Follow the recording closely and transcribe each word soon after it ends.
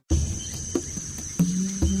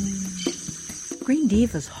Green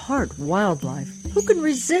Divas heart wildlife. Who can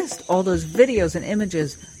resist all those videos and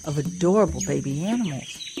images of adorable baby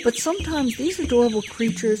animals? But sometimes these adorable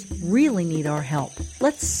creatures really need our help.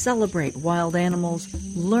 Let's celebrate wild animals,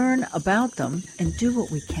 learn about them, and do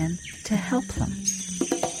what we can to help them.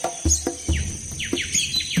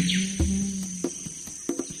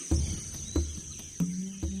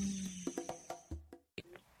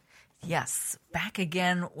 Yes, back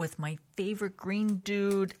again with my favorite green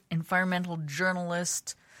dude, environmental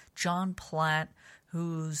journalist, John Platt,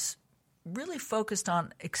 who's really focused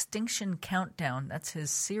on Extinction Countdown. That's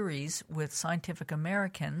his series with Scientific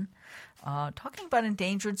American, talking about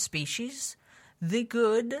endangered species, the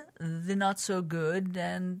good, the not so good,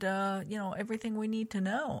 and, everything we need to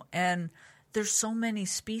know. And there's so many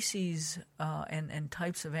species and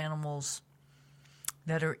types of animals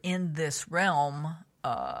that are in this realm.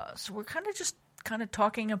 So we're kind of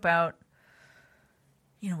talking about,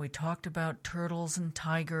 we talked about turtles and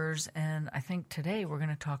tigers, and I think today we're going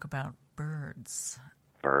to talk about birds.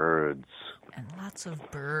 Birds. And lots of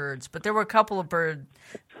birds. But there were a couple of bird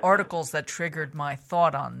articles that triggered my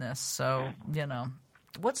thought on this. So,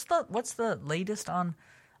 what's the latest on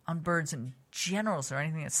birds in general? Is there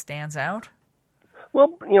anything that stands out?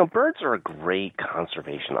 Well, birds are a great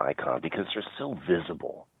conservation icon because they're so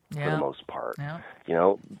visible. For the most part. Yeah.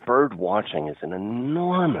 Bird watching is an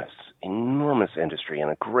enormous industry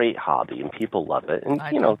and a great hobby, and people love it. And,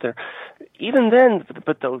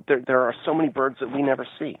 there are so many birds that we never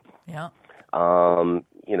see. Yeah.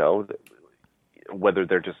 Whether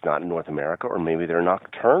they're just not in North America, or maybe they're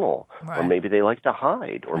nocturnal, right. Or maybe they like to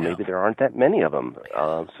hide, or maybe there aren't that many of them,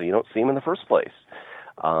 so you don't see them in the first place.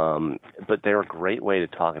 But they're a great way to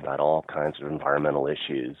talk about all kinds of environmental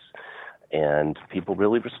issues. And people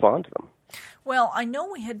really respond to them. Well, I know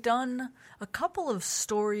we had done a couple of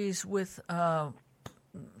stories with a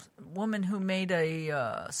woman who made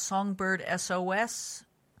a Songbird SOS,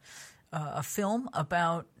 a film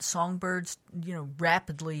about songbirds,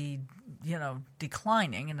 rapidly,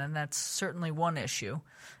 declining, and then that's certainly one issue.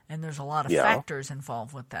 And there's a lot of factors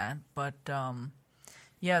involved with that. But,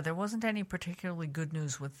 there wasn't any particularly good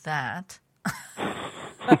news with that.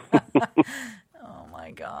 Oh,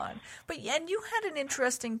 my God. And you had an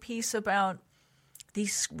interesting piece about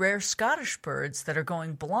these rare Scottish birds that are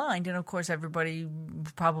going blind. And, of course, everybody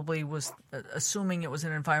probably was assuming it was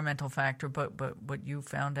an environmental factor, but what you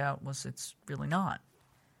found out was it's really not.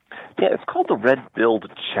 Yeah, it's called the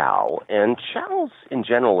red-billed chow. And chows, in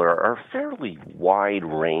general, are a fairly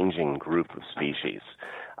wide-ranging group of species.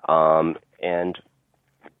 And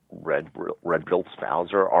red-billed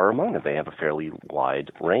spows are among them. They have a fairly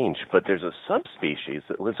wide range, but there's a subspecies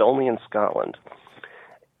that lives only in Scotland,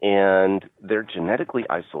 and they're genetically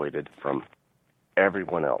isolated from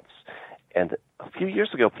everyone else. And a few years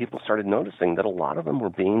ago, people started noticing that a lot of them were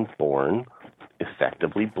being born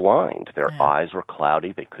effectively blind. Their eyes were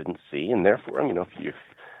cloudy, they couldn't see, and therefore, if you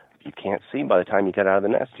can't see by the time you get out of the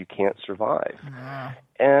nest, you can't survive.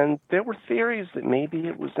 And there were theories that maybe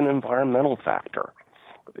it was an environmental factor.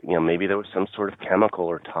 Maybe there was some sort of chemical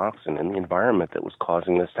or toxin in the environment that was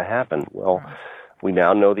causing this to happen. Well, we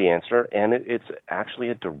now know the answer, and it's actually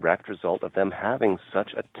a direct result of them having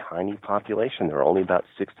such a tiny population. There are only about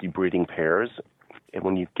 60 breeding pairs, and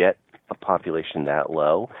when you get a population that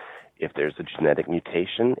low, if there's a genetic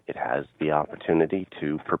mutation, it has the opportunity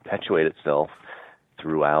to perpetuate itself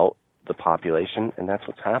throughout the population, and that's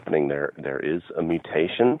what's happening. There is a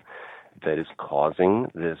mutation that is causing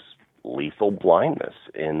this lethal blindness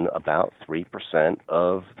in about 3%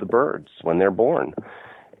 of the birds when they're born.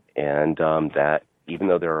 And that, even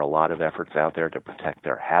though there are a lot of efforts out there to protect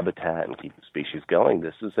their habitat and keep the species going,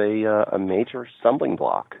 this is a major stumbling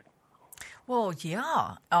block. Well,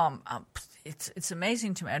 yeah. It's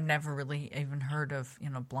amazing to me. I've never really even heard of,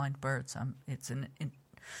 blind birds. It's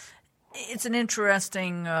an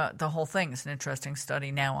interesting, the whole thing is an interesting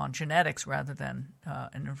study now on genetics rather than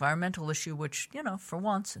an environmental issue, which, for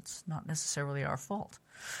once, it's not necessarily our fault.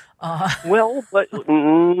 Well, why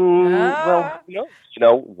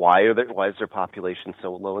is their population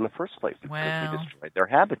so low in the first place? Because we destroyed their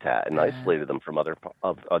habitat and isolated them from other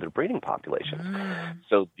breeding populations.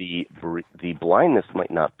 So the blindness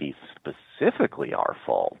might not be specifically our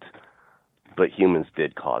fault, but humans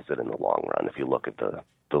did cause it in the long run. If you look at the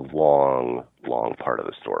long part of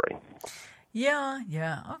the story. Yeah.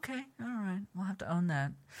 Okay. All right. We'll have to own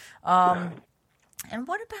that. And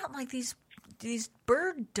what about like these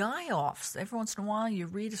bird die-offs? Every once in a while you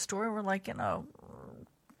read a story where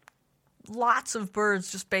lots of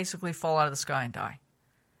birds just basically fall out of the sky and die.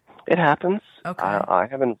 It happens. Okay. I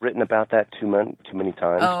haven't written about that too many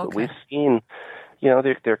times, but we've seen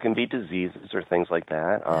there can be diseases or things like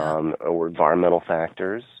that, or environmental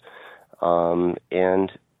factors,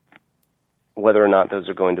 and whether or not those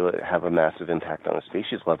are going to have a massive impact on a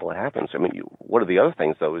species level, it happens. I mean, one of the other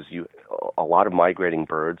things, though, is a lot of migrating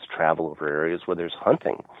birds travel over areas where there's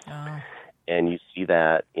hunting. And you see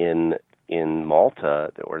that in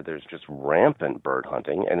Malta, where there's just rampant bird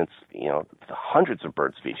hunting, and it's, hundreds of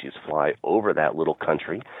bird species fly over that little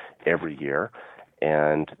country every year,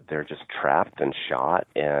 and they're just trapped and shot,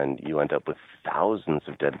 and you end up with thousands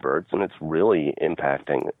of dead birds, and it's really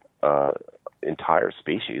impacting entire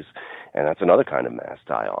species, and that's another kind of mass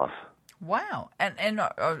die-off. Wow. And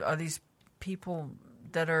are these people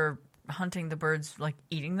that are hunting the birds like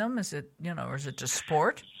eating them? Is it, or is it just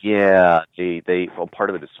sport? Yeah, well,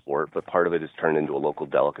 part of it is sport, but part of it is turned into a local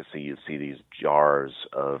delicacy. You see these jars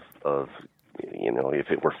of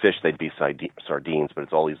if it were fish, they'd be sardines, but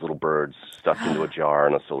it's all these little birds stuffed into a jar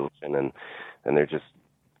in a solution, and they're just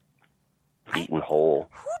eaten whole.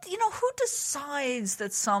 Who decides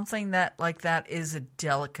that something like that is a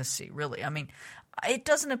delicacy, really? I mean, it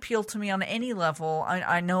doesn't appeal to me on any level.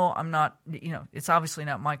 I know I'm not, it's obviously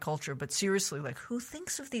not my culture, but seriously, like, who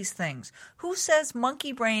thinks of these things? Who says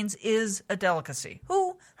monkey brains is a delicacy?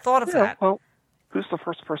 Who thought of that? Well, who's the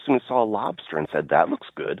first person who saw a lobster and said, that looks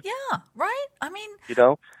good? Yeah, right? I mean...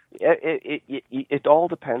 It all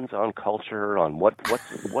depends on culture, on what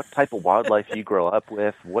type of wildlife you grow up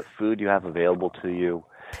with, what food you have available to you.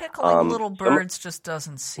 Pickling little birds just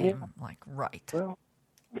doesn't seem like right. Well,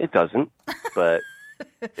 it doesn't, but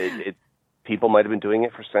people might have been doing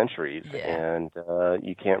it for centuries, and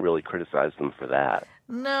you can't really criticize them for that.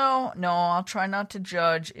 No, I'll try not to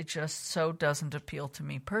judge. It just so doesn't appeal to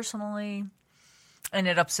me personally. And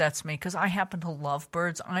it upsets me because I happen to love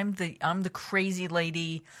birds. I'm the crazy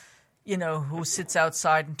lady, who sits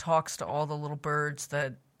outside and talks to all the little birds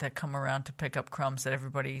that come around to pick up crumbs that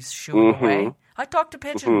everybody's shooing away. I talk to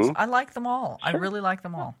pigeons. I like them all. Sure. I really like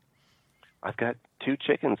them all. I've got 2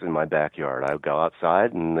 chickens in my backyard. I go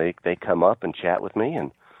outside and they come up and chat with me.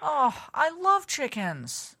 And I love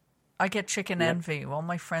chickens. I get chicken envy. Well,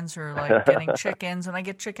 my friends are like getting chickens, and I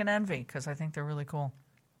get chicken envy because I think they're really cool.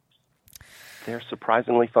 They're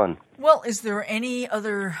surprisingly fun. Well, is there any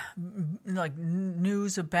other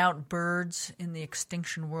news about birds in the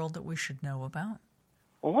extinction world that we should know about?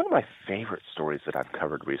 Well, one of my favorite stories that I've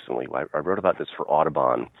covered recently, I wrote about this for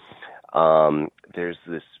Audubon. There's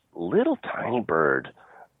this little tiny bird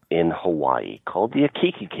in Hawaii called the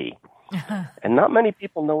akikiki, and not many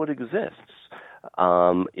people know it exists.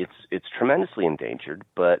 It's tremendously endangered,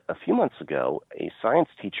 but a few months ago, a science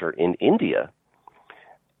teacher in India,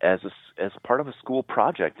 as part of a school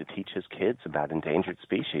project to teach his kids about endangered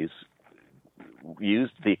species,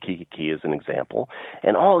 used the akikiki as an example,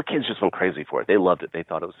 and all the kids just went crazy for it. They loved it. They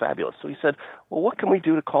thought it was fabulous. So he said, well, what can we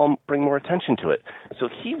do to bring more attention to it? So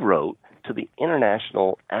he wrote to the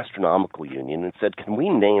International Astronomical Union and said, can we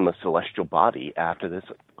name a celestial body after this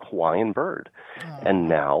Hawaiian bird? And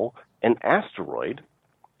now an asteroid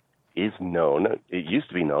is known, it used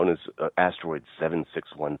to be known as asteroid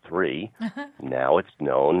 7613. Now it's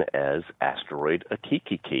known as asteroid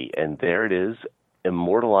Akikiki, and there it is,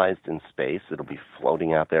 immortalized in space. It'll be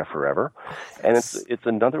floating out there forever. And it's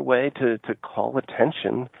another way to call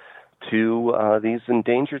attention to these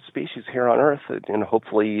endangered species here on Earth, and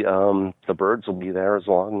hopefully the birds will be there as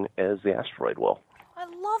long as the asteroid will. I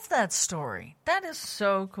love that story. That is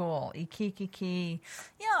so cool. Ikikiki.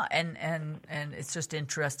 Yeah, and it's just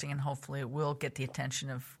interesting, and hopefully it will get the attention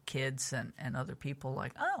of kids and other people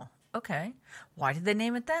like, oh, okay. Why did they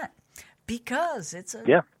name it that? Because it's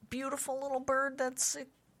a beautiful little bird that's,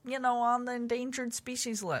 on the endangered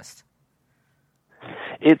species list.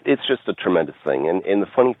 It's just a tremendous thing. And the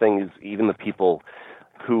funny thing is, even the people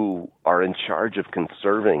who are in charge of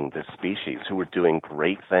conserving this species, who are doing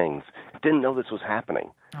great things, didn't know this was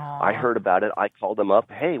happening. Aww. I heard about it. I called them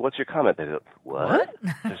up. Hey, what's your comment? They said, what?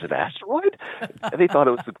 There's an asteroid? They thought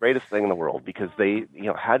it was the greatest thing in the world because they,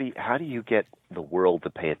 how do you get the world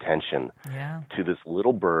to pay attention to this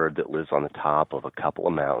little bird that lives on the top of a couple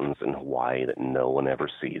of mountains in Hawaii that no one ever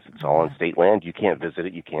sees? It's all on state land. You can't visit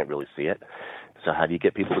it. You can't really see it. So how do you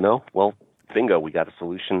get people to know? Well, bingo, we got a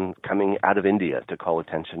solution coming out of India to call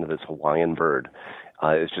attention to this Hawaiian bird.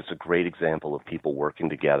 It's just a great example of people working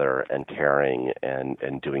together and caring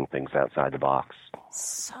and doing things outside the box.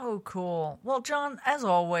 So cool. Well, John, as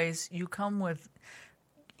always, you come with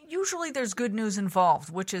usually there's good news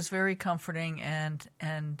involved, which is very comforting and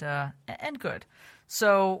good.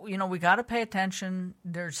 So, we got to pay attention.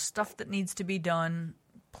 There's stuff that needs to be done.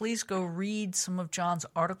 please go read some of John's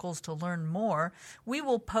articles to learn more. We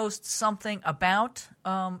will post something about,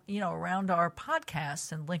 around our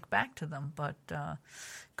podcast and link back to them. But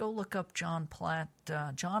go look up John Platt,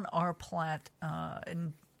 John R. Platt,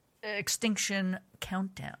 in Extinction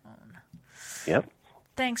Countdown. Yep.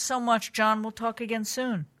 Thanks so much, John. We'll talk again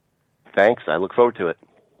soon. Thanks. I look forward to it.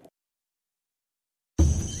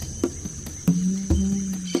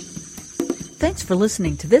 Thanks for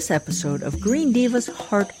listening to this episode of Green Divas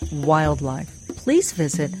Heart Wildlife. Please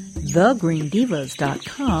visit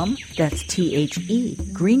thegreendivas.com, that's THE,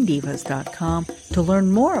 greendivas.com, to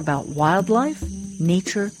learn more about wildlife,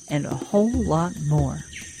 nature, and a whole lot more.